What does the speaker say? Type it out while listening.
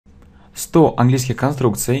100 английских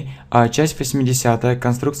конструкций, часть 80,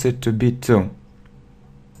 конструкция to be to.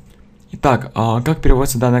 Итак, как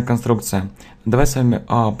переводится данная конструкция? Давайте с вами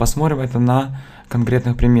посмотрим это на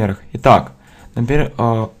конкретных примерах. Итак, например,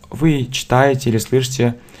 вы читаете или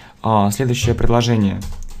слышите следующее предложение.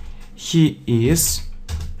 He is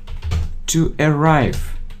to arrive.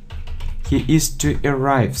 He is to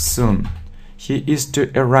arrive soon. He is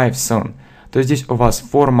to arrive soon. То есть здесь у вас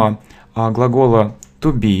форма глагола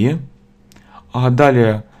to be,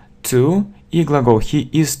 далее to и глагол he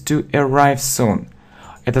is to arrive soon.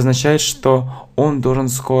 Это означает, что он должен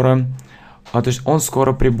скоро, то есть он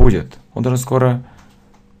скоро прибудет. Он должен скоро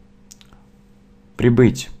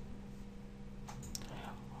прибыть.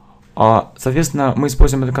 Соответственно, мы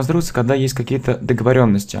используем эту конструкцию, когда есть какие-то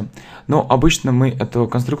договоренности. Но обычно мы эту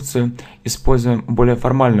конструкцию используем в более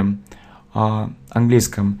формальном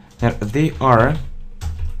английском. They are,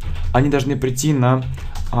 они должны прийти на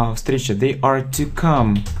встречу. They are to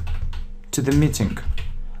come to the meeting.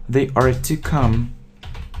 They are to come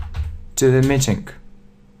to the meeting.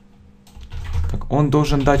 Так, он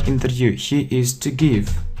должен дать интервью. He is to give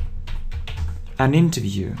an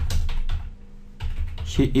interview.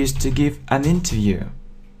 He is to give an interview.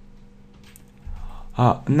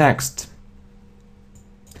 Next.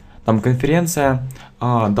 Там конференция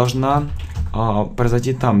должна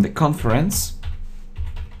произойти там. The conference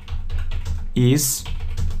is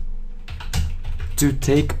to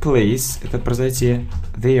take place. Это произойти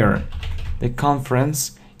there. The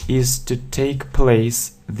conference is to take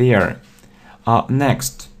place there.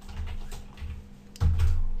 Next.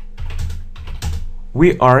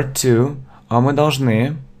 We are to, мы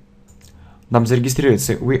должны, нам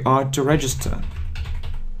зарегистрироваться. We are to register.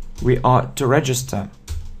 We are to register.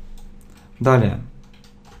 Далее.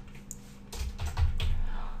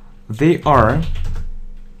 They are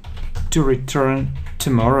to return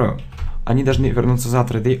tomorrow. Они должны вернуться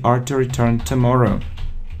завтра. They are to return tomorrow.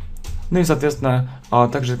 Ну и, соответственно,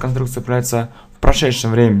 также конструкция появляется в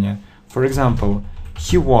прошедшем времени. For example,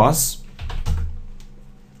 he was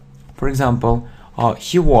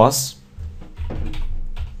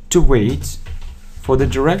to wait for the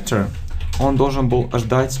director. Он должен был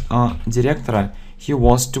ждать директора. He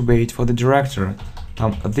was to wait for the director.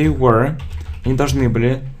 They were, они должны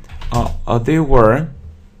были, they were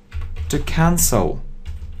to cancel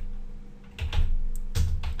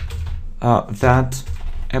that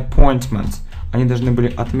appointment. Они должны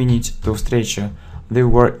были отменить эту встречу. They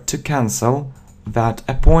were to cancel that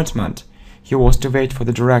appointment. He was to wait for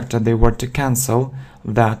the director. They were to cancel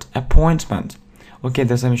that appointment. Окей,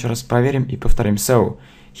 давай с вами еще раз проверим и повторим. So,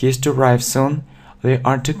 he is to arrive soon. They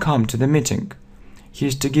are to come to the meeting. He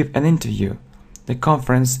is to give an interview. The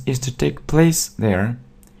conference is to take place there.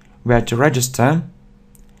 We are to register.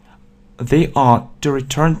 They are to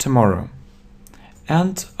return tomorrow.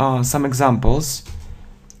 And some examples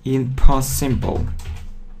in past simple.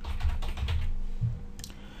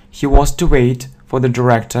 He was to wait for the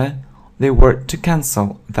director. They were to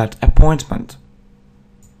cancel that appointment.